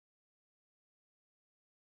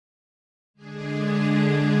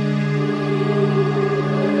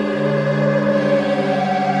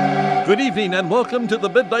Good evening and welcome to the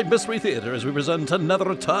Midnight Mystery Theater as we present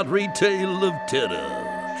another tawdry tale of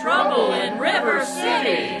terror. Trouble in River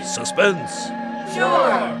City. Suspense.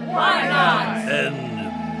 Sure, why not? And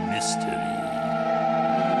mystery.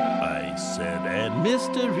 I said, and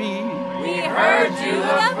mystery. We heard you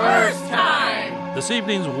the first time. This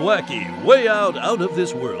evening's wacky, way out of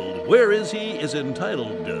this world. Where is he? Is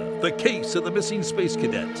entitled The Case of the Missing Space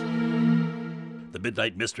Cadet. The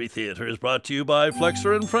Midnight Mystery Theater is brought to you by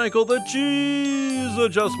Flexer and Frankel, the cheese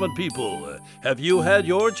adjustment people. Have you had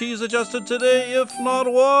your cheese adjusted today? If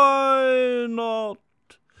not, why not?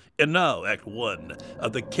 And now, Act 1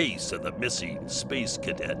 of The Case of the Missing Space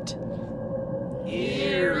Cadet.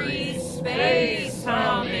 Eerie space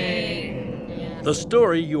humming. The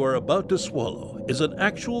story you are about to swallow is an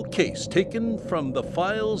actual case taken from the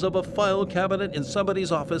files of a file cabinet in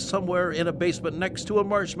somebody's office somewhere in a basement next to a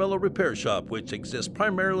marshmallow repair shop, which exists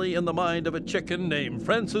primarily in the mind of a chicken named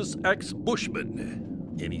Francis X.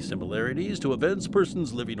 Bushman. Any similarities to events,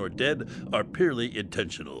 persons living or dead, are purely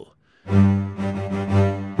intentional.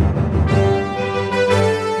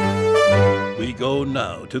 We go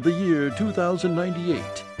now to the year 2098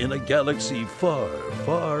 in a galaxy far,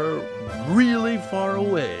 really far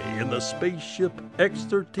away in the spaceship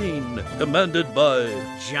X-13, commanded by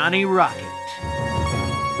Johnny Rocket,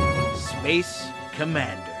 Space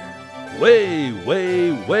Commander.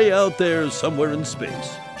 Way out there somewhere in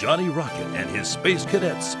space, Johnny Rocket and his space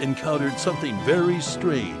cadets encountered something very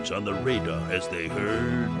strange on the radar as they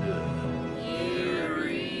heard...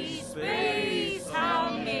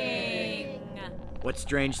 What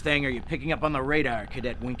strange thing are you picking up on the radar,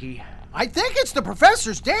 Cadet Winky? I think it's the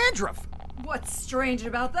professor's dandruff. What's strange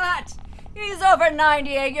about that? He's over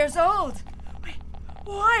 98 years old. Wait,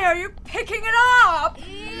 why are you picking it up?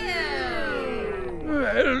 Ew.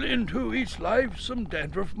 Well, into each life some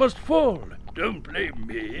dandruff must fall. Don't blame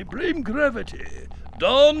me, blame gravity.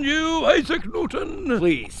 Darn you, Isaac Newton!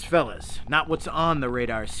 Please, fellas, not what's on the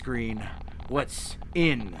radar screen. What's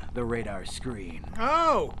in the radar screen?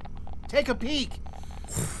 Oh, take a peek.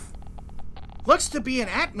 Looks to be an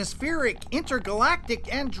atmospheric, intergalactic,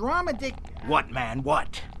 Andromedic... What, man,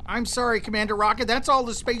 what? I'm sorry, Commander Rocket, that's all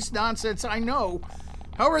the space nonsense I know.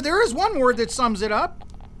 However, there is one word that sums it up.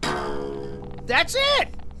 That's it!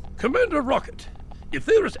 Commander Rocket, if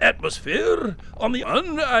there is atmosphere on the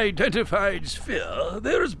unidentified sphere,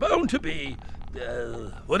 there is bound to be...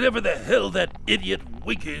 whatever the hell that idiot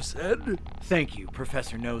Winky said. Thank you,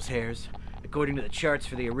 Professor Nosehairs. According to the charts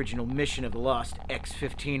for the original mission of the lost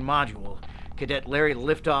X-15 module, Cadet Larry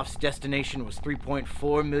Liftoff's destination was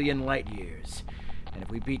 3.4 million light years. And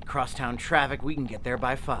if we beat crosstown traffic, we can get there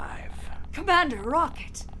by 5. Commander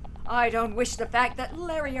Rocket, I don't wish the fact that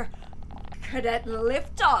Larry or Cadet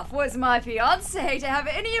Liftoff was my fiancé to have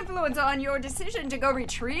any influence on your decision to go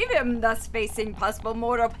retrieve him, thus facing possible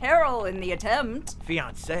mortal peril in the attempt.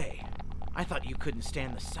 Fiancé? I thought you couldn't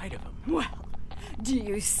stand the sight of him. Well, do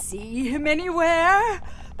you see him anywhere?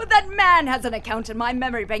 But that man has an account in my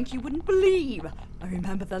memory bank you wouldn't believe. I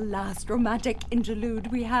remember the last romantic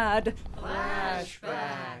interlude we had.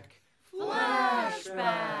 Flashback. Larry!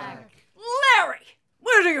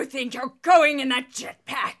 Where do you think you're going in that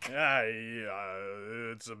jetpack?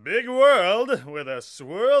 It's a big world with a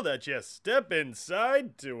swirl that you step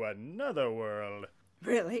inside to another world.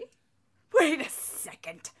 Really? Wait a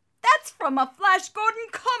second. That's from a Flash Gordon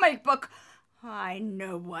comic book. I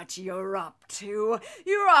know what you're up to.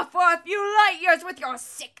 You're off for a few light years with your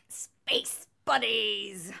sick space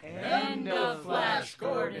buddies. End of Flash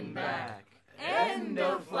Gordon back. End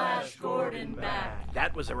of Flash Gordon back.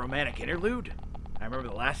 That was a romantic interlude? I remember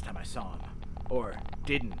the last time I saw him. Or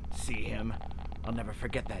didn't see him. I'll never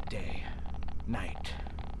forget that day. Night.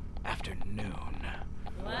 Afternoon.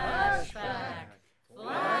 Flashback.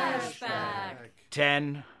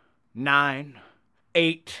 10, 9,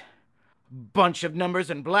 8... bunch of numbers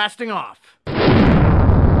and blasting off.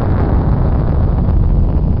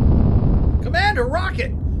 Commander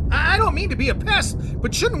Rocket, I don't mean to be a pest,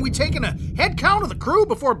 but shouldn't we take a head count of the crew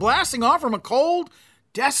before blasting off from a cold,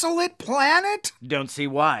 desolate planet? Don't see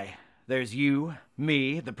why. There's you,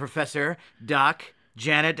 me, the professor, Doc,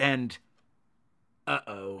 Janet, and...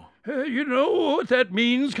 Uh-oh. You know what that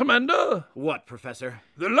means, Commander? What, Professor?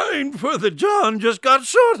 The line for the John just got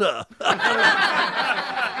shorter.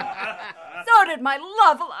 So did my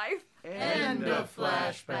love life. End of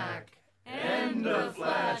flashback. End of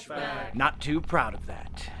flashback. Not too proud of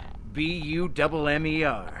that.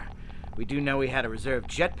 B-U-M-M-E-R. We do know he had a reserve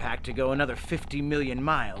jetpack to go another 50 million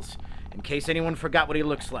miles, in case anyone forgot what he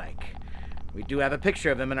looks like. We do have a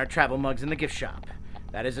picture of him in our travel mugs in the gift shop.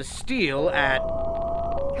 That is a steal at...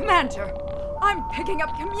 Commander, I'm picking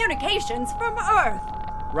up communications from Earth.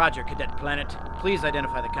 Roger, Cadet Planet. Please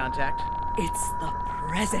identify the contact. It's the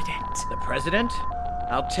President. The President?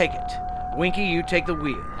 I'll take it. Winky, you take the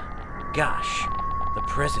wheel. Gosh, the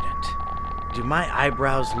President. Do my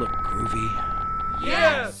eyebrows look groovy?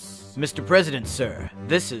 Yes! Mr. President, sir,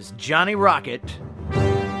 this is Johnny Rocket,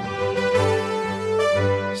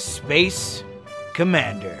 Space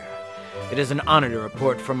Commander. It is an honor to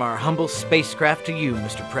report from our humble spacecraft to you,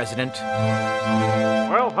 Mr. President.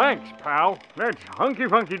 Well, thanks, pal. That's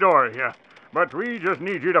hunky-funky-dory, but we just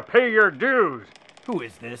need you to pay your dues. Who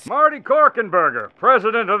is this? Marty Korkenberger,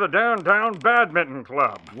 president of the Downtown Badminton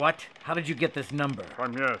Club. What? How did you get this number?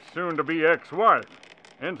 From your soon-to-be ex-wife.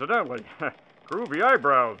 Incidentally, groovy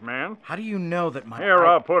eyebrows, man. How do you know that my... Here,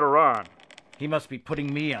 I'll put her on. He must be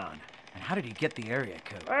putting me on. And how did he get the area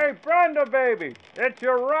code? Hey, Brenda, baby. It's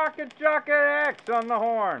your Rocket Jockey X on the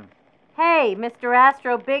horn. Hey, Mr.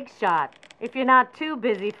 Astro Big Shot. If you're not too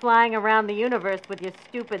busy flying around the universe with your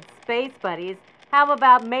stupid space buddies, how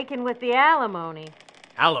about making with the alimony?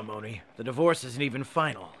 Alimony? The divorce isn't even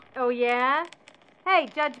final. Oh, yeah? Hey,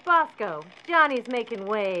 Judge Bosco, Johnny's making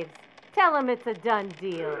waves. Tell him it's a done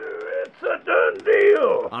deal. It's a done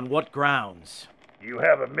deal. On what grounds? You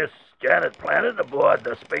have a Miss Janet Planet aboard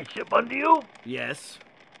the spaceship under you? Yes.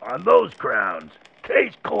 On those grounds,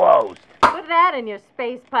 case closed. Put that in your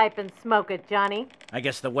space pipe and smoke it, Johnny. I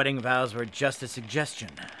guess the wedding vows were just a suggestion.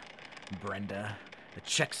 Brenda, the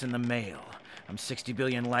check's in the mail. I'm 60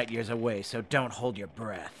 billion light years away, so don't hold your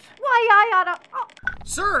breath. Why, I oughta... Oh.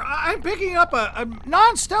 Sir, I'm picking up a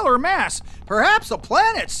non-stellar mass. Perhaps a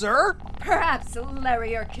planet, sir. Perhaps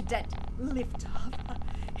Larry or Cadet Liftoff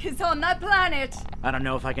is on that planet. I don't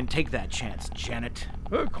know if I can take that chance, Janet.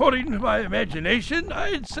 According to my imagination,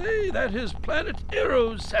 I'd say that is planet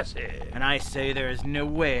Eros Sassy. And I say there is no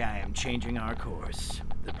way I am changing our course.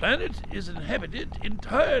 The planet is inhabited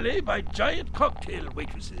entirely by giant cocktail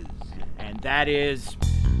waitresses. And that is...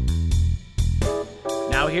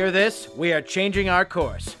 Now hear this, we are changing our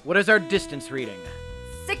course. What is our distance reading?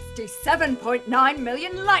 67.9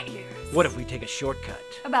 million light years. What if we take a shortcut?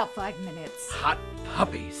 About 5 minutes. Hot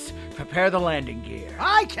puppies, prepare the landing gear.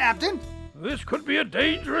 Aye, Captain. This could be a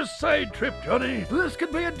dangerous side trip, Johnny. This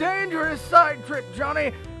could be a dangerous side trip,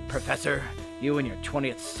 Johnny. Professor, you and your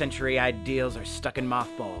 20th century ideals are stuck in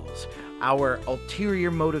mothballs. Our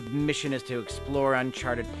ulterior motive mission is to explore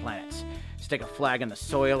uncharted planets, stick a flag in the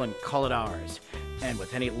soil and call it ours. And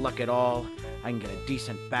with any luck at all, I can get a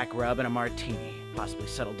decent back rub and a martini. Possibly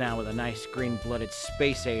settle down with a nice green-blooded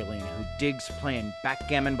space alien who digs playing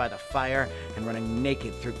backgammon by the fire and running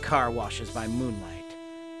naked through car washes by moonlight.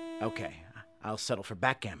 Okay, I'll settle for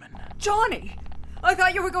backgammon. Johnny, I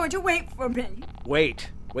thought you were going to wait for me.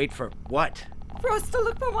 Wait for what? For us to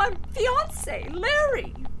look for my fiancé,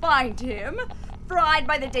 Larry. Find him. Fried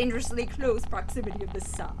by the dangerously close proximity of the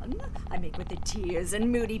sun. I make with the tears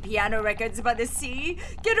and moody piano records by the sea.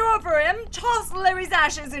 Get over him, toss Larry's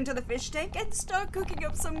ashes into the fish tank, and start cooking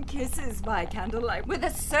up some kisses by candlelight with a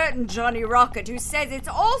certain Johnny Rocket who says it's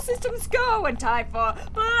all systems go and time for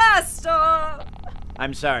blast off.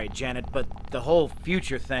 I'm sorry, Janet, but the whole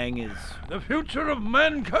future thing is... The future of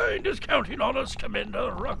mankind is counting on us,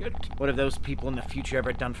 Commander Rocket. What have those people in the future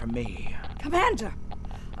ever done for me? Commander,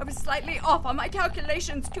 I was slightly off on my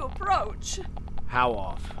calculations to approach. How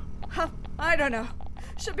off? I don't know.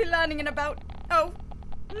 Should be landing in about... Oh,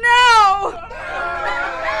 no!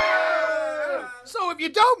 So if you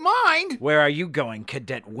don't mind... Where are you going,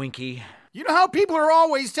 Cadet Winky? You know how people are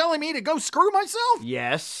always telling me to go screw myself?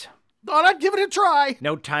 Yes? Thought I'd give it a try.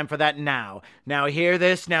 No time for that now. Now hear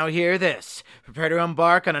this, now hear this. Prepare to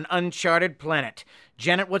embark on an uncharted planet.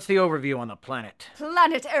 Janet, what's the overview on the planet?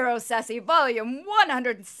 Planet Eros Sassy, volume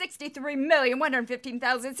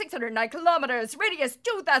 163,115,609 kilometers, radius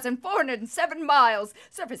 2,407 miles,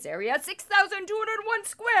 surface area 6,201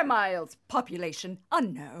 square miles, population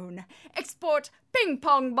unknown, export ping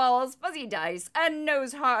pong balls, fuzzy dice, and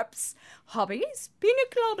nose harps. Hobbies? Pina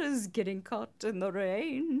coladas, getting caught in the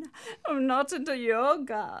rain. I'm not into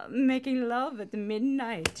yoga, making love at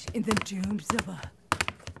midnight in the tombs of a...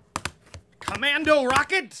 Commando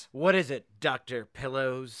Rocket? What is it, Dr.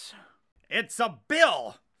 Pillows? It's a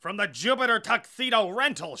bill from the Jupiter Tuxedo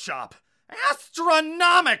Rental Shop.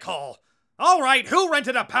 Astronomical! All right, who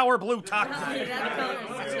rented a power blue tux?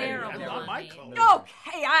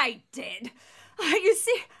 Okay, I did. You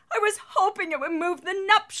see, I was hoping it would move the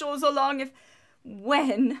nuptials along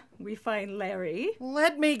when we find Larry.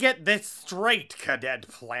 Let me get this straight, Cadet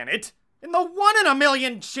Planet. In the 1 in a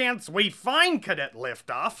million chance we find Cadet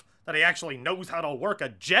Liftoff, that he actually knows how to work a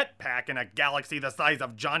jetpack in a galaxy the size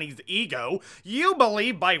of Johnny's ego, you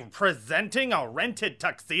believe by presenting a rented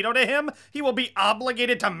tuxedo to him, he will be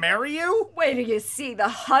obligated to marry you? Wait till you see the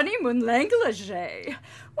honeymoon negligee.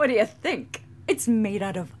 What do you think? It's made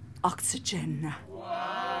out of oxygen.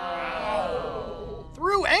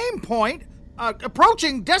 Through aim point,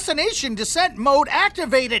 approaching destination descent mode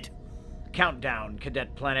activated. Countdown,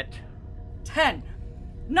 Cadet Planet. 10,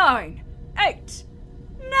 9, 8.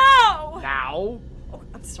 Now! Now? Oh,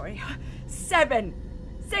 I'm sorry. 7,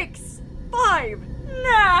 6, 5.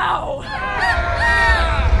 Now!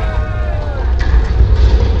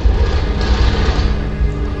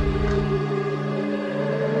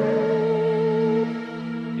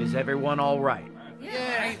 Is everyone all right?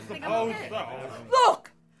 I suppose so.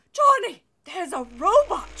 Look! Johnny! There's a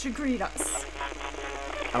robot to greet us.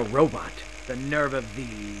 A robot. The nerve of the...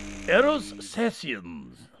 Eros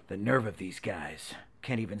Sessians. The nerve of these guys.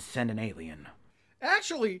 Can't even send an alien.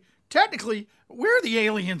 Actually, technically, we're the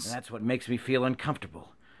aliens. That's what makes me feel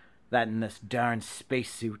uncomfortable. That and this darn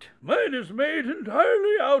spacesuit. Mine is made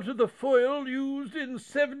entirely out of the foil used in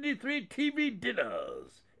 73 TV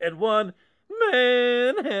dinners and one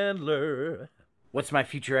manhandler. What's my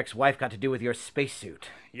future ex-wife got to do with your spacesuit?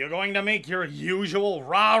 You going to make your usual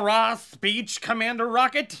rah-rah speech, Commander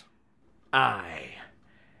Rocket? Aye.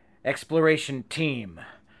 Exploration Team.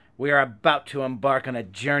 We are about to embark on a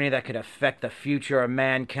journey that could affect the future of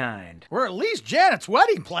mankind. Or at least Janet's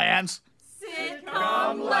wedding plans.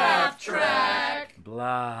 Sitcom laugh track.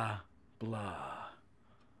 Blah, blah,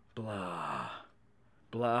 blah,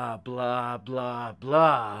 blah, blah, blah,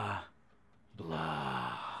 blah,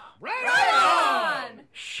 blah. Right on!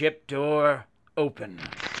 Ship door open.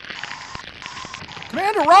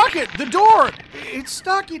 Commander Rocket, the door! It's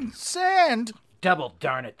stuck in sand. Double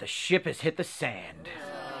darn it, the ship has hit the sand.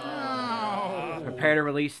 Prepare to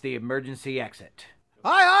release the emergency exit.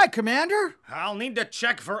 Aye, aye, Commander. I'll need to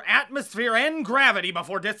check for atmosphere and gravity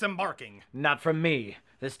before disembarking. Not from me.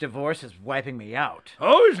 This divorce is wiping me out.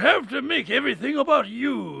 Always have to make everything about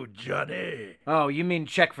you, Johnny. Oh, you mean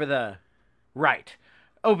check for the... Right.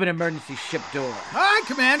 Open emergency ship door. Aye,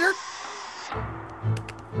 Commander.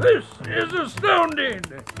 This is astounding!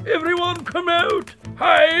 Everyone come out!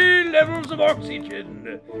 High levels of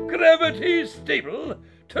oxygen. Gravity stable.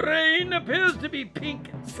 Terrain appears to be pink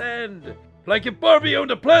sand. Like if Barbie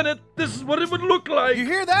owned a planet, this is what it would look like. You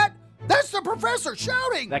hear that? That's the professor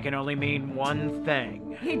shouting! That can only mean one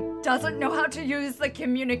thing. He doesn't know how to use the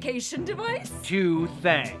communication device? Two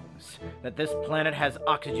things. That this planet has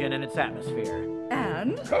oxygen in its atmosphere.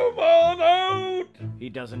 And? Come on out! He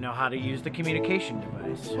doesn't know how to use the communication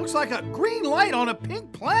device. Looks like a green light on a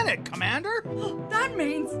pink planet, Commander. That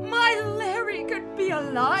means my Larry could be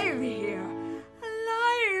alive here.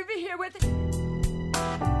 Alive here with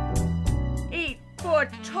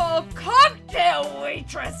 8-foot-tall cocktail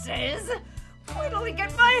waitresses. Wait till I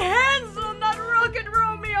get my hands on that Rocket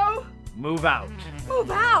Romeo. Move out.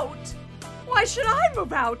 Move out? Why should I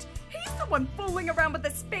move out? He's the one fooling around with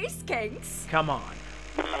the space kinks. Come on.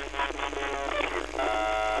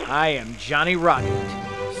 I am Johnny Rocket,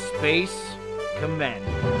 Space Commander.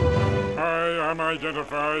 I am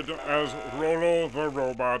identified as Rollo the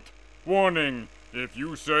Robot. Warning, if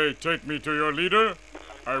you say take me to your leader,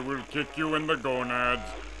 I will kick you in the gonads.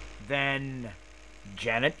 Then,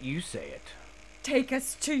 Janet, you say it. Take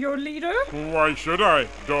us to your leader? Why should I,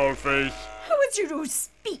 dollface? Who is you to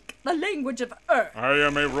speak the language of Earth? I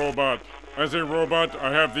am a robot. As a robot,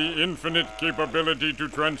 I have the infinite capability to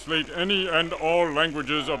translate any and all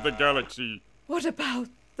languages of the galaxy. What about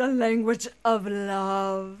the language of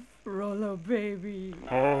love, Rollo baby?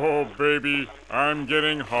 Oh, baby, I'm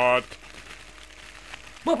getting hot.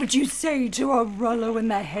 What would you say to a Rollo in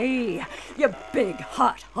the hay, you big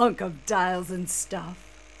hot hunk of dials and stuff?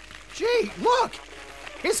 Gee, look!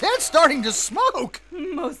 His head's starting to smoke!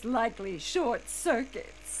 Most likely short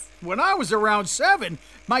circuits. When I was around 7,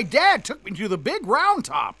 my dad took me to the big round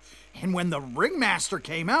top. And when the ringmaster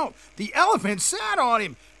came out, the elephant sat on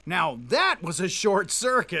him. Now that was a short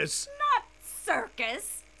circus. Not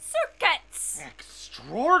circus, circuits.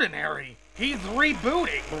 Extraordinary. He's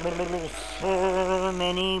rebooting. So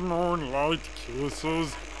many moonlight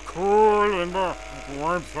kisses, cool in the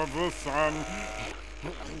warmth of the sun.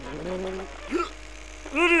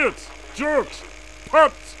 Idiots! Jerks!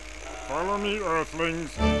 Pups! Follow me,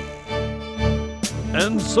 Earthlings.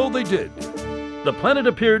 And so they did. The planet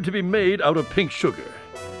appeared to be made out of pink sugar.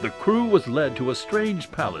 The crew was led to a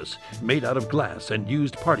strange palace made out of glass and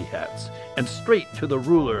used party hats, and straight to the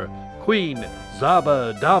ruler, Queen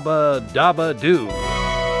Zaba Daba Daba Doo.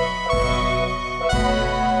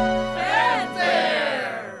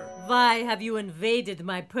 Why have you invaded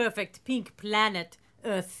my perfect pink planet,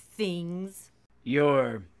 Earth things?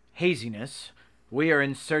 Your haziness, we are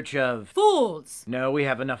in search of... Fools! No, we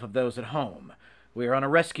have enough of those at home. We are on a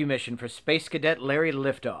rescue mission for Space Cadet Larry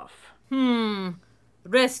Liftoff.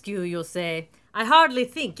 Rescue, you say? I hardly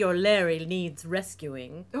think your Larry needs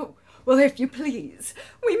rescuing. Oh, well, if you please.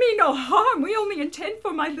 We mean no harm. We only intend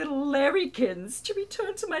for my little Larrykins to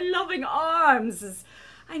return to my loving arms, as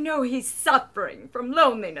I know he's suffering from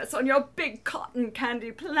loneliness on your big cotton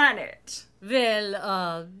candy planet.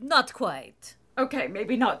 Well, not quite. Okay,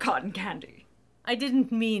 maybe not cotton candy. I didn't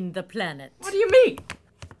mean the planet. What do you mean?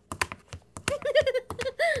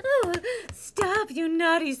 Oh, stop, you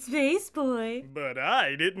naughty space boy. But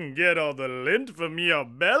I didn't get all the lint from your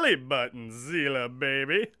belly button, Zila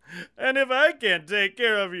baby. And if I can't take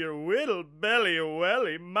care of your whittle belly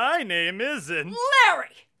welly, my name isn't...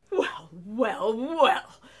 Larry! Well.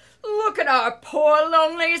 Look at our poor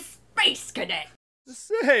lonely space cadet.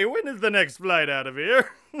 Say, when is the next flight out of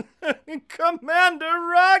here? Commander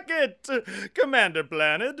Rocket! Commander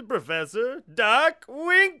Planet, Professor, Doc,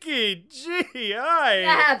 Winky,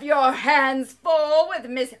 Have your hands full with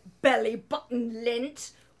Miss Belly Button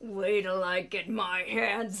Lint. Wait till I get my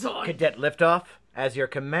hands on... Cadet Liftoff, as your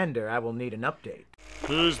commander, I will need an update.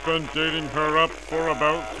 He's been dating her up for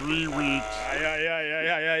about 3 weeks.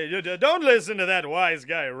 Don't listen to that wise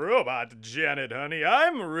guy robot, Janet, honey.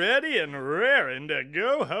 I'm ready and raring to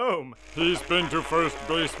go home. He's been to first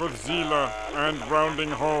base with Zila and rounding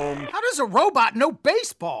home. How does a robot know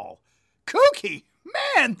baseball? Kooky!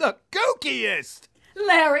 Man, the kookiest!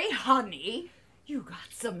 Larry, honey, you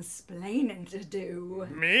got some splaining to do.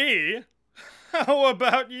 Me? How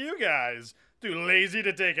about you guys? Too lazy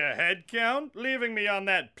to take a head count, leaving me on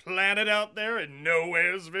that planet out there in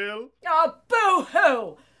Nowheresville? Oh,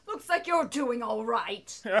 boo-hoo! Looks like you're doing all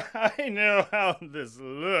right. I know how this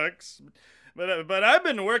looks, but I've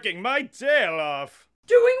been working my tail off.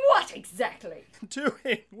 Doing what exactly?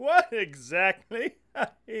 Doing what exactly?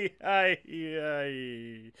 I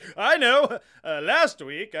know. Last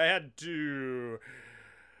week I had to...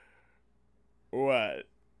 What?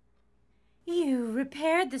 You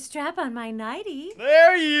repaired the strap on my nightie.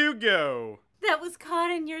 There you go. That was caught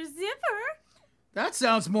in your zipper. That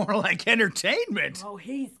sounds more like entertainment. Oh,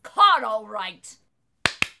 he's caught all right.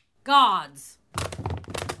 Gods.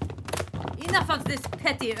 Enough of this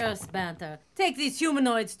petty Earth banter. Take these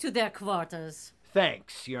humanoids to their quarters.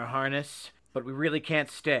 Thanks, Your Highness, but we really can't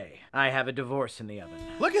stay. I have a divorce in the oven.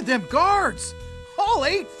 Look at them guards! All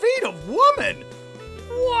 8 feet of woman!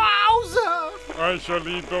 Wowza! I shall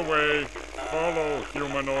lead the way. Follow,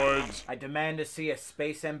 humanoids. I demand to see a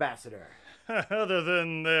space ambassador. Other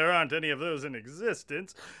than there aren't any of those in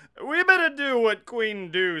existence, we better do what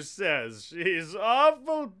Queen Do says. She's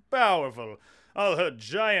awful powerful. All her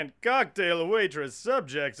giant cocktail waitress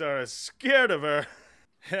subjects are scared of her.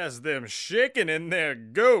 Has them shaking in their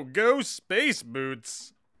go-go space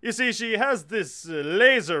boots. You see, she has this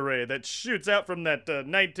laser ray that shoots out from that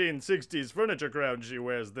 1960s furniture crown she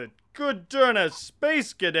wears that could turn a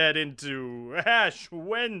space cadet into Ash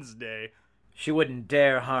Wednesday. She wouldn't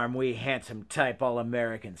dare harm we handsome type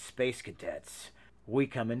all-American space cadets. We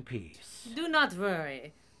come in peace. Do not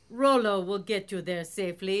worry. Rollo will get you there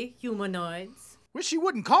safely, humanoids. Wish she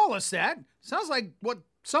wouldn't call us that. Sounds like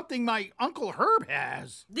something my Uncle Herb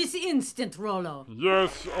has. This instant, Rollo.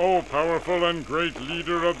 Yes, O powerful and great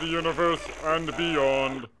leader of the universe and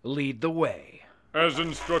beyond. Lead the way. As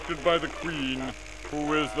instructed by the Queen,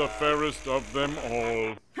 who is the fairest of them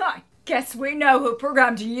all. I guess we know who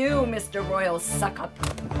programmed you, Mr. Royal Suckup.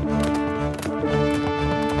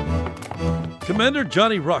 Commander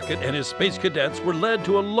Johnny Rocket and his space cadets were led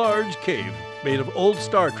to a large cave made of old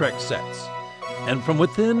Star Trek sets. And from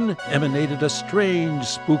within emanated a strange,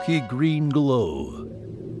 spooky green glow.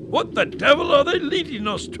 What the devil are they leading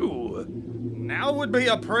us to? Now would be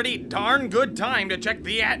a pretty darn good time to check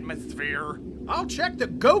the atmosphere. I'll check the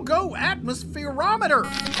go-go atmospherometer.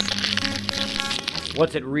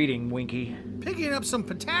 What's it reading, Winky? Picking up some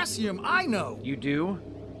potassium, I know. You do?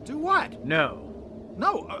 Do what? No.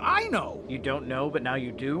 No, I know. You don't know, but now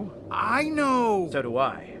you do? I know. So do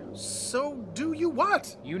I. So do you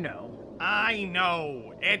what? You know. I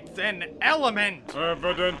know. It's an element.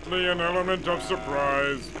 Evidently an element of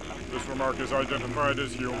surprise. This remark is identified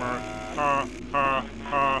as humor. Ha, ha,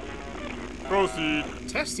 ha. Proceed.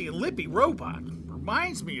 Testy and lippy robot.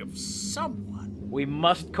 Reminds me of someone. We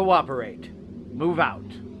must cooperate. Move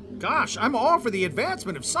out. Gosh, I'm all for the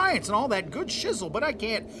advancement of science and all that good shizzle, but I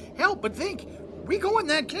can't help but think, we go in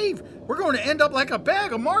that cave, we're going to end up like a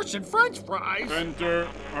bag of Martian French fries. Enter.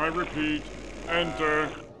 I repeat,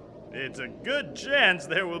 enter. it's a good chance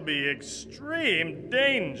there will be extreme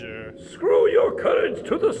danger. Screw your courage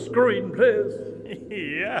to the screen, please.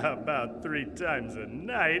 Yeah, about 3 times a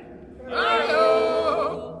night.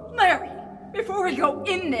 Larry, before we go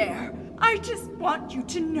in there, I just want you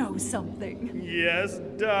to know something. Yes,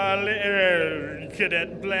 darling,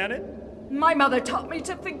 Cadet Planet? My mother taught me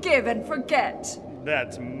to forgive and forget.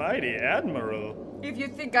 That's mighty admirable. If you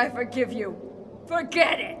think I forgive you,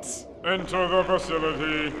 forget it. Enter the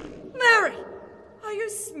facility. Larry, are you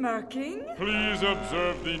smirking? Please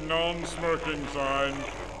observe the non-smirking sign.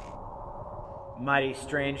 Mighty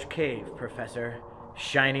strange cave, Professor.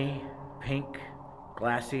 Shiny, pink,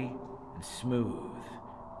 glassy, and smooth.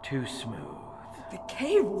 Too smooth. The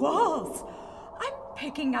cave walls. I'm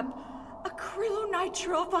picking up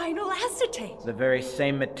acrylonitrile acetate. The very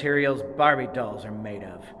same materials Barbie dolls are made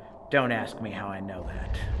of. Don't ask me how I know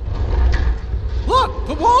that. Look,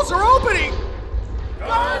 the walls are opening!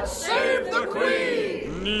 God save the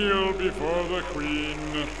Queen! Kneel before the Queen.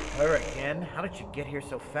 Her again? How did you get here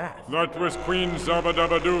so fast? That was Queen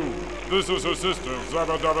Zabadabadoo. This is her sister,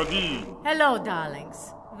 Zabadabadee. Hello,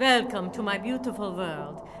 darlings. Welcome to my beautiful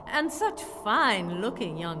world. And such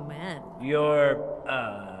fine-looking young men. Your,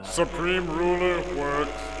 Supreme Ruler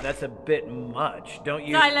works. that's a bit much, don't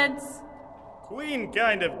you? Silence! Queen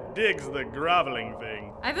kind of digs the groveling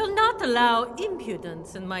thing. I will not allow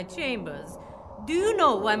impudence in my chambers. Do you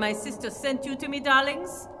know why my sister sent you to me,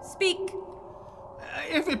 darlings? Speak.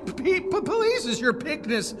 If it pleases your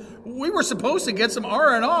pickness, we were supposed to get some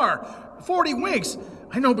R&R. 40 winks.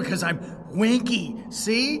 I know because I'm winky.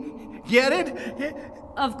 See? Get it?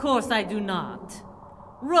 Of course I do not.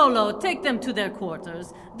 Rollo, take them to their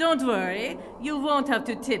quarters. Don't worry, you won't have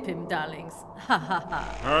to tip him, darlings. Ha ha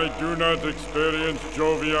ha. I do not experience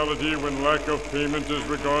joviality when lack of payment is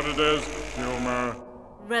regarded as humor.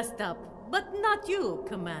 Rest up, but not you,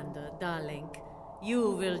 Commander, darling.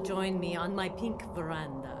 You will join me on my pink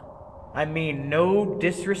veranda. I mean no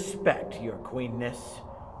disrespect, your queenness,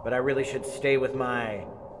 but I really should stay with my...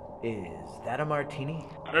 Is that a martini?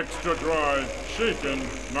 Extra dry, shaken,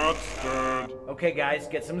 not stirred. Okay, guys,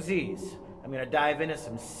 get some Z's. I'm gonna dive into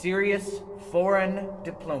some serious foreign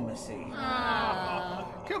diplomacy.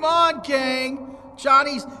 Come on, gang.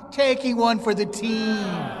 Johnny's taking one for the team.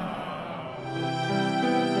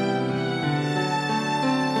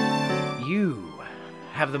 You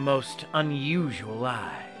have the most unusual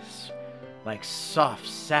eyes, like soft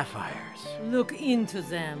sapphires. Look into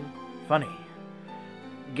them. Funny.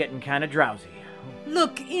 Getting kind of drowsy.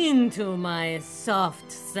 Look into my soft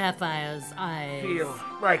sapphire's eyes. Feel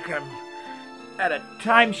like I'm at a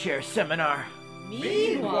timeshare seminar.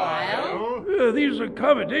 Meanwhile, These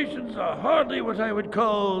accommodations are hardly what I would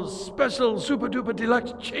call special super duper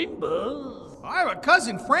deluxe chambers. I have a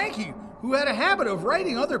cousin, Frankie, who had a habit of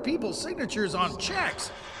writing other people's signatures on checks.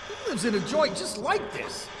 He lives in a joint just like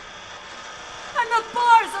this. And the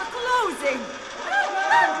bars are closing.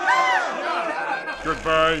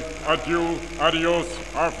 Goodbye, adieu, adios,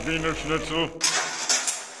 auf Wiener Schnitzel.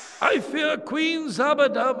 I fear Queen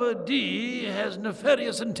Zabadabadee has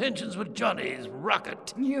nefarious intentions with Johnny's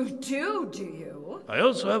rocket. You do you? I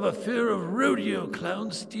also have a fear of rodeo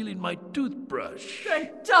clowns stealing my toothbrush.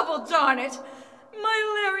 Then double darn it.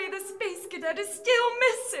 My Larry the Space Cadet is still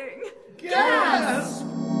missing. Yes!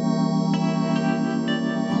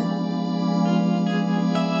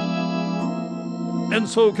 And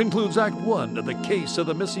so concludes Act 1 of The Case of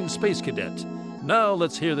the Missing Space Cadet. Now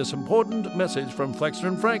let's hear this important message from Flexner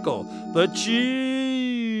and Frankel, the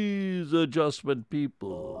cheese adjustment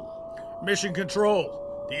people. Mission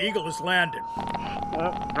Control. The Eagle has landed.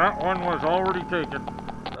 That one was already taken.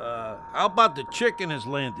 How about the chicken has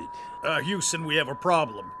landed? Houston, we have a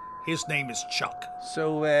problem. His name is Chuck.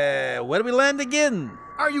 So, where do we land again?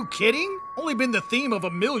 Are you kidding? Only been the theme of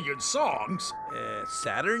 1,000,000 songs.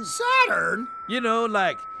 Saturn? Saturn? You know,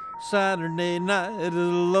 like Saturday night is the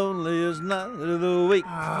loneliest night of the week.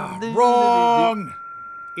 Wrong.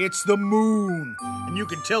 It's the moon. And you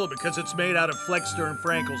can tell it because it's made out of Flexner and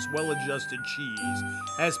Frankel's well-adjusted cheese,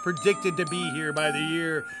 as predicted to be here by the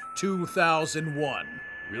year 2001.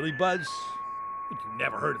 Really, Buzz? You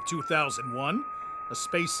never heard of 2001? A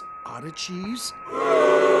space oddity cheese?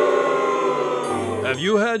 Have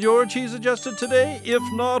you had your cheese adjusted today? If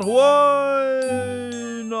not,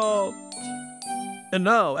 why not? And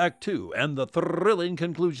now, Act 2 and the thrilling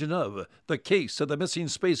conclusion of The Case of the Missing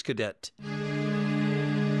Space Cadet.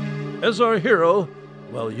 As our hero,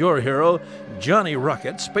 well, your hero, Johnny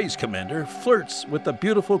Rocket, Space Commander, flirts with the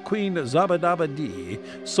beautiful Queen Zabadabadee,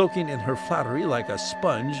 soaking in her flattery like a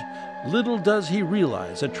sponge, Little does he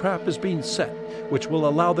realize a trap is being set, which will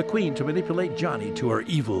allow the Queen to manipulate Johnny to her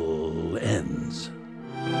evil ends.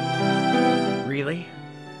 Really?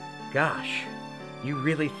 Gosh, you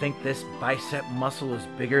really think this bicep muscle is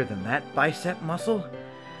bigger than that bicep muscle?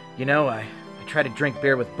 You know, I try to drink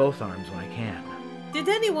beer with both arms when I can. Did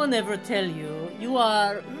anyone ever tell you you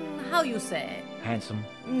are, how you say? Handsome.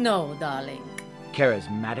 No, darling.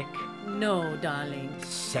 Charismatic. No, darling.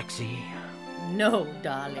 Sexy. No,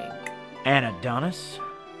 darling. An Adonis.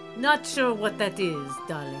 Not sure what that is,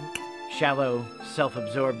 darling. Shallow,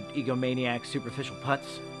 self-absorbed, egomaniac, superficial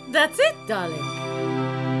putz. That's it,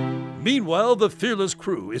 darling. Meanwhile, the fearless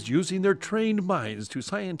crew is using their trained minds to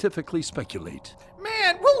scientifically speculate.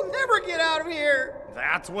 Man, we'll never get out of here.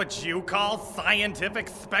 That's what you call scientific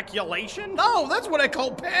speculation? No, that's what I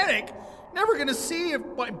call panic. Never gonna see if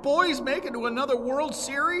my boys make it to another World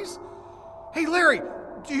Series. Hey, Larry,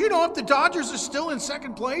 do you know if the Dodgers are still in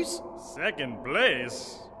second place? Second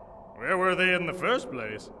place? Where were they in the first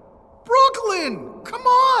place? Brooklyn! Come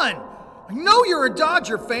on! I know you're a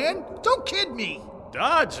Dodger fan. Don't kid me.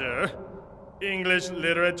 Dodger? English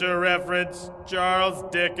literature reference, Charles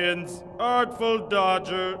Dickens, Artful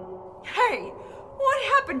Dodger. Hey, what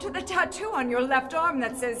happened to the tattoo on your left arm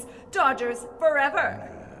that says Dodgers Forever?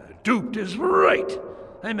 Duped is right.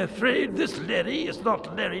 I'm afraid this Larry is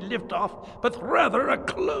not Larry Liftoff, but rather a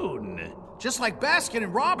clone. Just like Baskin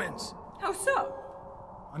and Robbins. How so?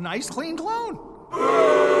 A nice, clean clone.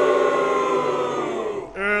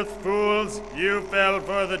 Earth fools, you fell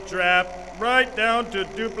for the trap, right down to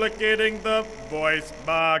duplicating the voice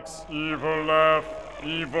box. Evil laugh,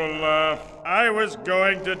 evil laugh. I was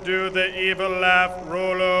going to do the evil laugh,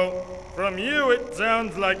 Rolo. From you, it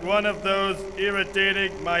sounds like one of those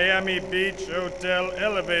irritating Miami Beach hotel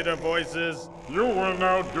elevator voices. You will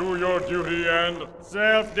now do your duty and...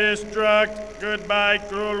 Self-destruct. Goodbye,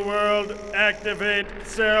 cruel world. Activate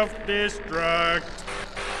self-destruct.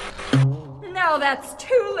 Now that's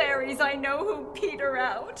two Larrys I know who peter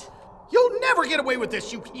out. You'll never get away with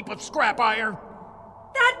this, you heap of scrap iron.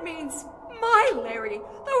 That means my Larry,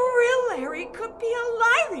 the real Larry, could be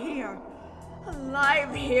alive here.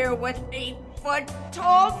 Alive here with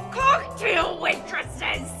 8-foot-tall cocktail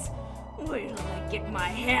waitresses. Wait till I get my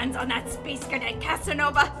hands on that Space Cadet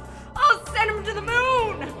Casanova. I'll send him to the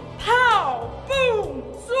moon. Pow! Boom!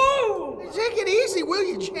 Zoom! Take it easy, will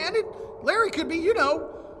you, Janet? Larry could be, you know...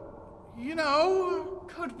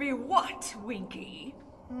 Could be what, Winky?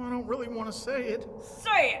 I don't really want to say it.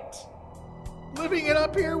 Say it! Living it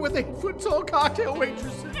up here with 8-foot-tall cocktail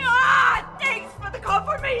waitresses. Ah! Thanks for the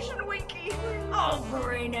confirmation, Winky. I'll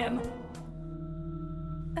brain him.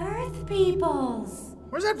 Earth peoples.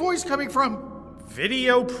 Where's that voice coming from?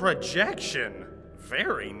 Video projection.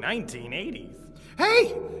 Very 1980s.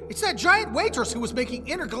 Hey! It's that giant waitress who was making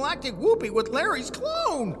intergalactic whoopee with Larry's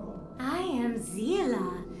clone! I am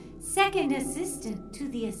Zila, second assistant to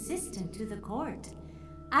the court.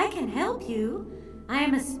 I can help you. I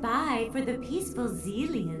am a spy for the peaceful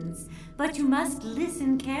Zelians, but you must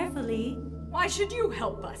listen carefully. Why should you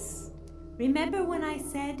help us? Remember when I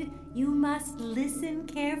said you must listen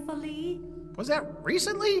carefully? Was that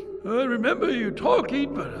recently? I remember you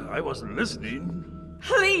talking, but I wasn't listening.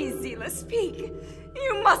 Please, Zila, speak.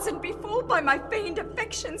 You mustn't be fooled by my feigned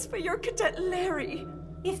affections for your cadet Larry.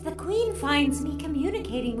 If the Queen finds me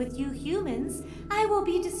communicating with you humans, I will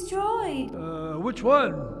be destroyed. Which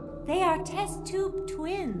one? They are test tube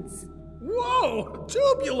twins. Whoa!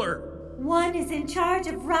 Tubular! One is in charge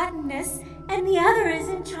of rottenness, and the other is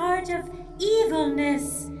in charge of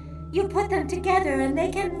evilness. You put them together and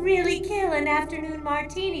they can really kill an afternoon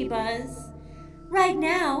martini buzz. Right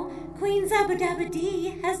now, Queen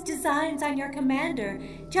Zabadabadee has designs on your commander,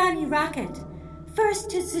 Johnny Rocket. First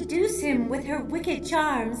to seduce him with her wicked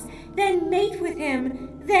charms, then mate with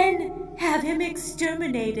him, then have him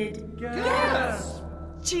exterminated. Yes!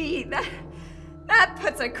 Gee, that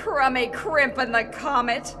puts a crummy crimp in the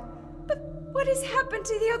comet. But what has happened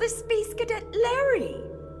to the other Space Cadet Larry?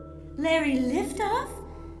 Larry Liftoff?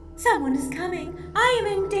 Someone is coming. I am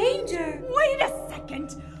in danger. Wait a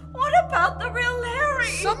second. What about the real Larry?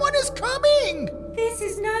 Someone is coming! This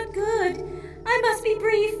is not good. I must be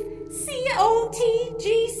brief.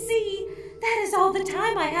 COTGC. That is all the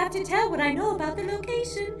time I have to tell what I know about the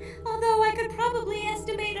location, although I could probably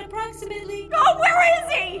estimate approximately... Oh, where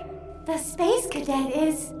is he? The Space Cadet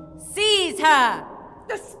is... Seize her!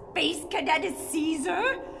 The Space Cadet is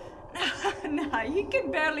Caesar? Nah, he can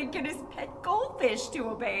barely get his pet goldfish to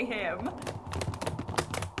obey him.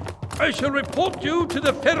 I shall report you to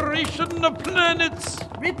the Federation of Planets.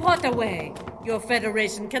 Report away. Your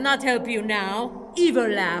Federation cannot help you now. Evil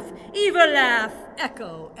laugh. Evil laugh.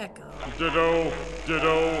 Echo, echo. Ditto,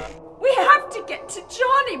 ditto. We have to get to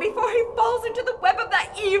Johnny before he falls into the web of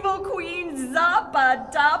that evil queen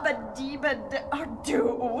Zabba Dabba Deeba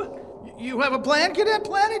Doo. You have a plan, Cadet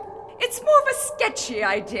Planet? It's more of a sketchy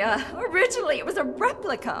idea. Originally, it was a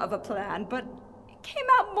replica of a plan, but it came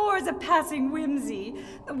out more as a passing whimsy.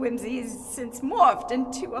 The whimsy has since morphed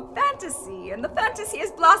into a fantasy, and the fantasy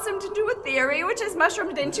has blossomed into a theory, which has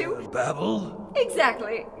mushroomed into... Babble?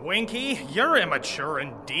 Exactly. Winky, you're immature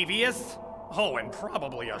and devious. Oh, and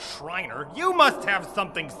probably a Shriner. You must have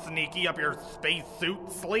something sneaky up your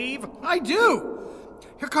spacesuit sleeve. I do!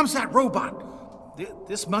 Here comes that robot.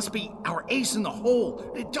 This must be our ace in the hole.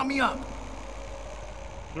 Dummy up.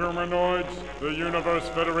 Humanoids, the Universe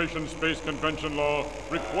Federation Space Convention law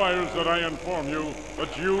requires that I inform you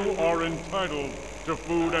that you are entitled to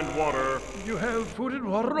food and water. You have food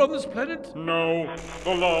and water on this planet? No,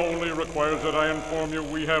 the law only requires that I inform you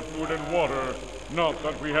we have food and water, not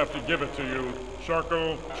that we have to give it to you.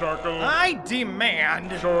 Sharkle, Sharkle. I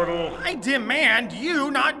demand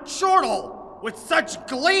you not chortle with such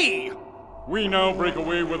glee. We now break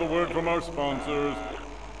away with a word from our sponsors.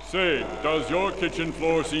 Say, does your kitchen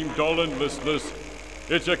floor seem dull and listless?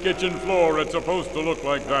 It's a kitchen floor. It's supposed to look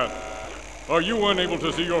like that. Are you unable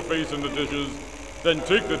to see your face in the dishes? Then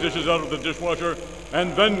take the dishes out of the dishwasher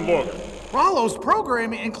and then look. Rollo's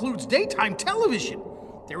program includes daytime television.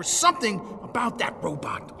 There's something about that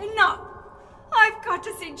robot. Enough! I've got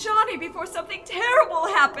to see Johnny before something terrible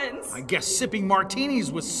happens. I guess sipping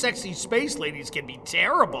martinis with sexy space ladies can be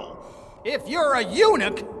terrible. If you're a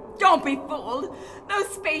eunuch... Don't be fooled. Those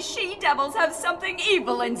space she-devils have something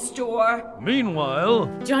evil in store.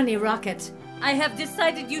 Meanwhile... Johnny Rocket, I have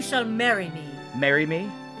decided you shall marry me. Marry me?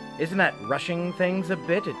 Isn't that rushing things a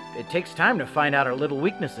bit? It takes time to find out our little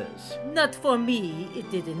weaknesses. Not for me,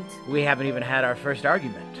 it didn't. We haven't even had our first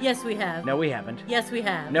argument. Yes, we have. No, we haven't. Yes, we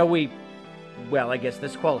have. No, Well, I guess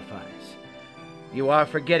this qualifies. You are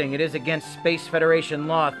forgetting it is against Space Federation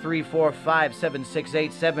Law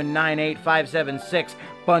 3457687985776,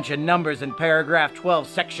 bunch of numbers in paragraph 12,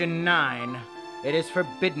 section 9. It is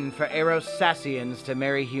forbidden for Aerosassians to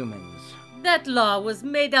marry humans. That law was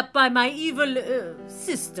made up by my evil,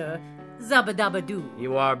 sister, Zabba Dabba Doo.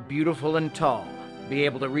 You are beautiful and tall. Be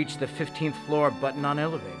able to reach the 15th floor button on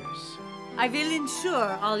elevators. I will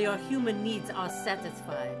ensure all your human needs are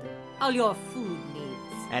satisfied. All your food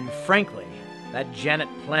needs. And frankly, that Janet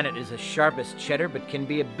Planet is as sharp as cheddar, but can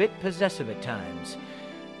be a bit possessive at times.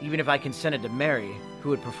 Even if I consented to marry, who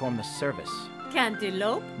would perform the service?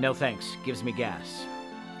 Cantaloupe? No thanks, gives me gas.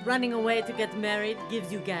 Running away to get married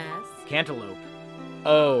gives you gas? Cantaloupe.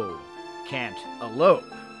 Oh, can't elope.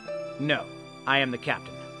 No, I am the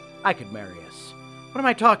captain. I could marry us. What am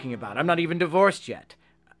I talking about? I'm not even divorced yet.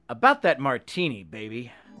 About that martini,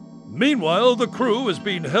 baby. Meanwhile, the crew is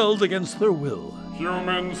being held against their will.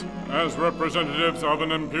 Humans, as representatives of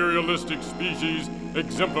an imperialistic species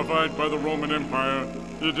exemplified by the Roman Empire,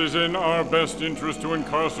 it is in our best interest to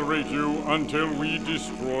incarcerate you until we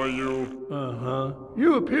destroy you. Uh-huh.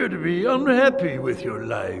 You appear to be unhappy with your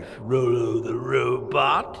life, Rollo the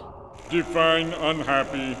Robot. Define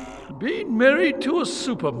unhappy. Being married to a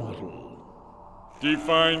supermodel.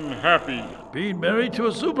 Define happy. Being married to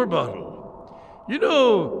a supermodel. You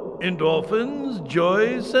know, endorphins,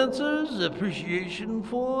 joy sensors, appreciation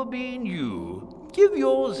for being you. Give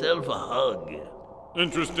yourself a hug.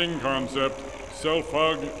 Interesting concept.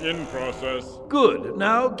 Self-hug in process. Good.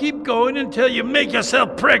 Now keep going until you make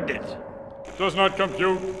yourself pregnant. Does not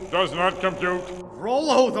compute. Does not compute.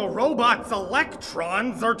 Rollo the Robot's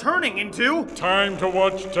electrons are turning into... Time to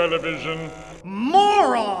watch television.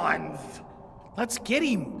 Morons! Let's get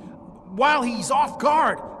him while he's off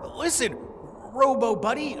guard. Listen, Robo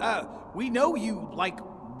Buddy, we know you like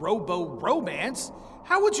robo-romance.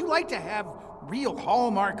 How would you like to have real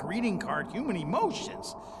Hallmark greeting card human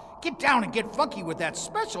emotions? Get down and get funky with that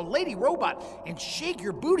special lady robot and shake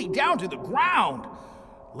your booty down to the ground.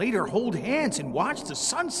 Later, hold hands and watch the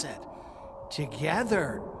sunset.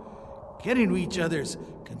 Together. Get into each other's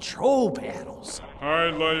control panels. I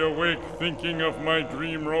lie awake thinking of my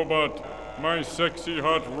dream robot, my sexy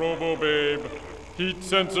hot robo-babe. Heat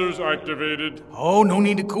sensors activated. Oh, no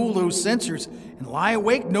need to cool those sensors and lie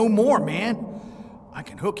awake no more, man. I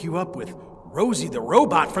can hook you up with Rosie the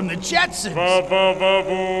Robot from the Jetsons.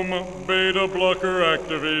 Va-va-va-boom. Beta blocker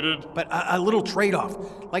activated. But a little trade-off.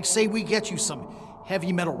 Like say we get you some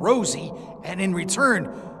heavy metal Rosie, and in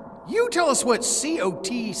return, you tell us what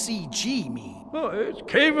COTCG means. Oh, it's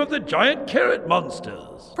Cave of the Giant Carrot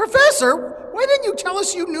Monsters. Professor, why didn't you tell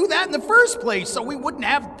us you knew that in the first place so we wouldn't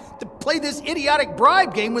have to play this idiotic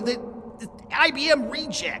bribe game with the IBM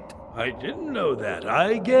Reject. I didn't know that,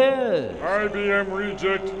 I guess. IBM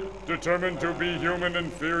Reject, determined to be human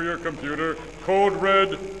inferior computer, code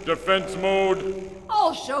red, defense mode.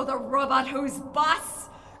 I'll show the robot who's boss.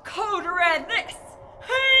 Code red this.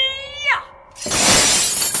 Hey-ya!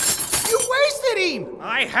 You wasted him!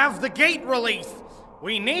 I have the gate release.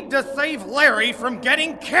 We need to save Larry from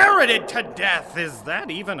getting carroted to death. Is that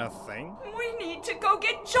even a thing? We need to go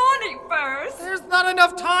get Johnny first. There's not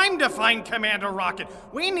enough time to find Commander Rocket.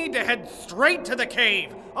 We need to head straight to the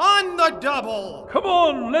cave. On the double. Come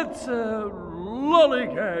on, let's,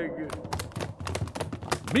 lollygag.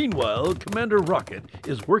 Meanwhile, Commander Rocket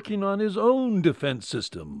is working on his own defense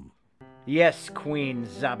system. Yes, Queen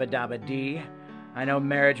Zabadaba Dee. I know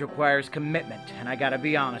marriage requires commitment, and I gotta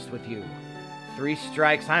be honest with you. 3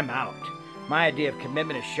 strikes, I'm out. My idea of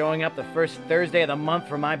commitment is showing up the first Thursday of the month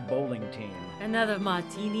for my bowling team. Another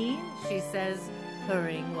martini, she says,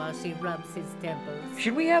 purring while she rubs his temples.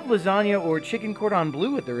 Should we have lasagna or chicken cordon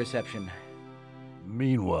bleu at the reception?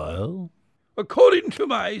 Meanwhile, according to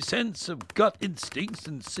my sense of gut instincts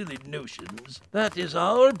and silly notions, that is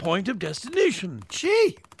our point of destination.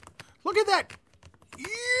 Gee, look at that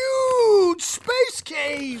huge space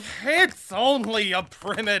cave. It's only a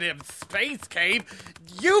primitive space cave.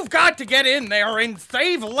 You've got to get in there and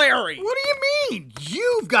save Larry. What do you mean?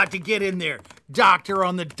 You've got to get in there, Doctor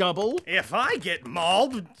on the double. If I get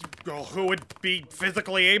mauled, who would be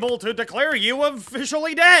physically able to declare you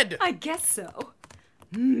officially dead? I guess so.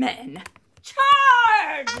 Men,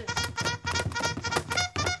 charge!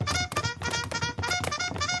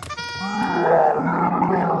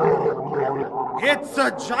 It's a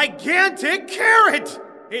gigantic carrot!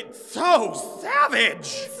 It's so savage!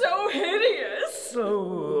 So hideous!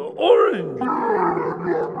 So orange.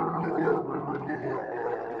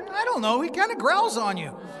 I don't know, he kind of growls on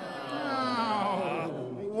you.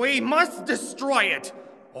 We must destroy it,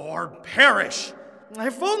 or perish.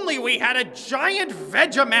 If only we had a giant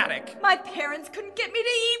Vegematic. My parents couldn't get me to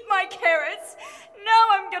eat my carrots. Now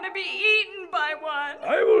I'm gonna be eaten by one.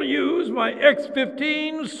 I will use my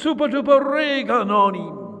X-15 Super Duper Ray Gun on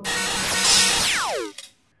him.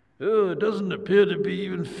 Oh, it doesn't appear to be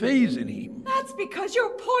even phasing him. That's because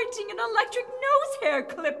you're pointing an electric nose hair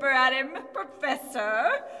clipper at him,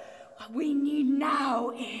 Professor. What we need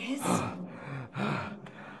now is...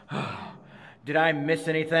 Did I miss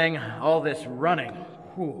anything? All this running.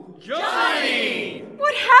 Whew. Johnny!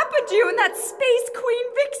 What happened to you in that Space Queen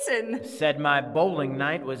Vixen? Said my bowling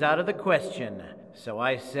night was out of the question. So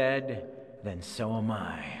I said, then so am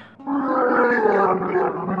I.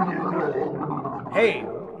 Hey,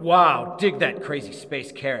 wow, dig that crazy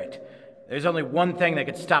space carrot. There's only one thing that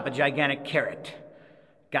could stop a gigantic carrot.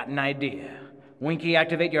 Got an idea. Winky,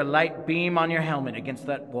 activate your light beam on your helmet against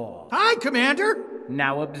that wall. Hi, Commander.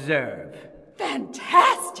 Now observe.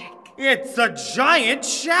 Fantastic! It's a giant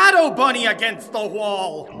shadow bunny against the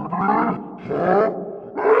wall!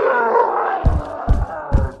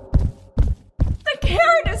 The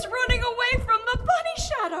carrot is running away from the bunny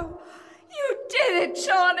shadow! You did it,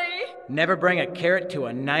 Johnny! Never bring a carrot to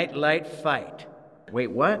a nightlight fight.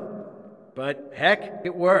 Wait, what? But heck,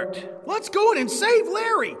 it worked. Let's go in and save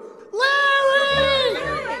Larry! Larry!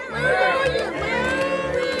 Where are you, Larry?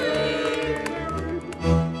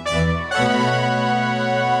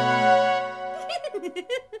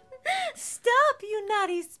 Stop, you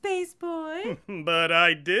naughty space boy. But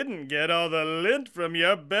I didn't get all the lint from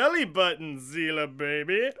your belly button, Zila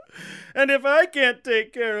baby. And if I can't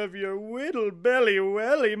take care of your whittle belly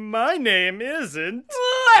welly, my name isn't...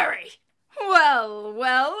 Larry! Well,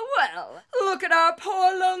 well, well. Look at our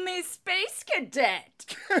poor lonely space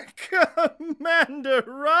cadet. Commander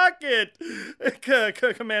Rocket!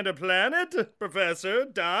 Commander Planet? Professor?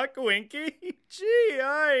 Doc? Winky? Gee,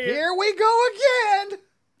 Here we go again!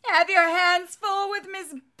 Have your hands full with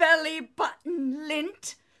Miss Belly Button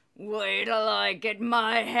Lint? Wait till I get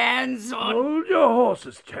my hands on... Hold your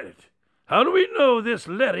horses, Janet. How do we know this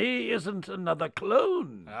Larry isn't another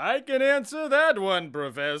clone? I can answer that one,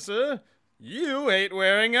 Professor. You hate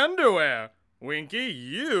wearing underwear. Winky,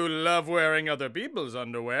 you love wearing other people's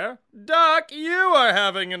underwear. Doc, you are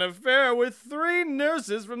having an affair with 3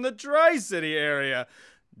 nurses from the Tri-City area.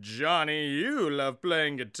 Johnny, you love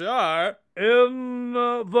playing guitar. In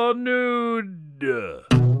the nude.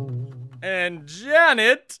 And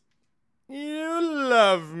Janet, you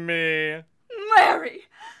love me. Larry,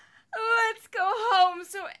 let's go home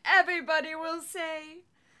so everybody will say,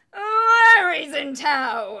 Larry's in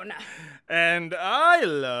town. And I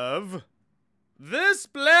love this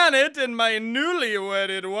planet and my newly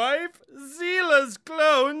wedded wife, Zila's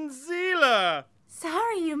clone, Zila.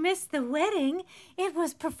 Sorry you missed missed the wedding. It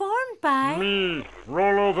was performed by... Me,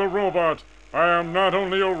 Rollo the Robot. I am not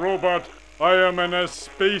only a robot, I am an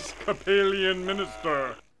Espacapalian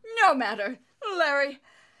minister. No matter, Larry.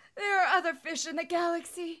 There are other fish in the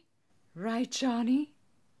galaxy. Right, Johnny?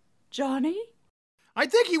 Johnny? I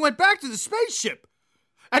think he went back to the spaceship.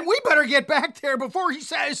 And we better get back there before he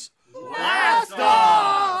says... Blast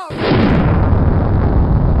off!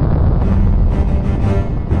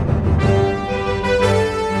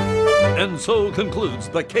 And so concludes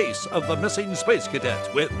the case of the missing space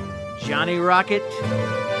cadet with Johnny Rocket,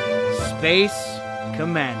 Space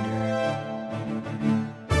Commander.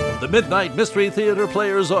 the Midnight Mystery Theater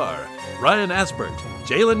players are Ryan Asbert,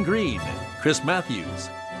 Jalen Green, Chris Matthews,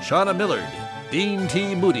 Shauna Millard, Dean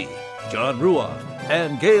T. Moody, John Ruoff,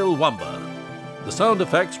 and Gail Wamba. The sound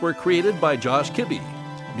effects were created by Josh Kibbe.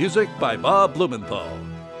 Music by Bob Blumenthal.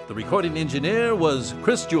 The recording engineer was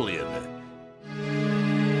Chris Julian.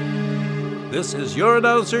 This is your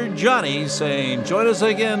announcer, Johnny, saying join us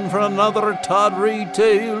again for another tawdry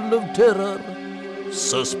tale of terror,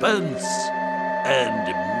 suspense,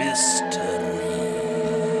 and mystery.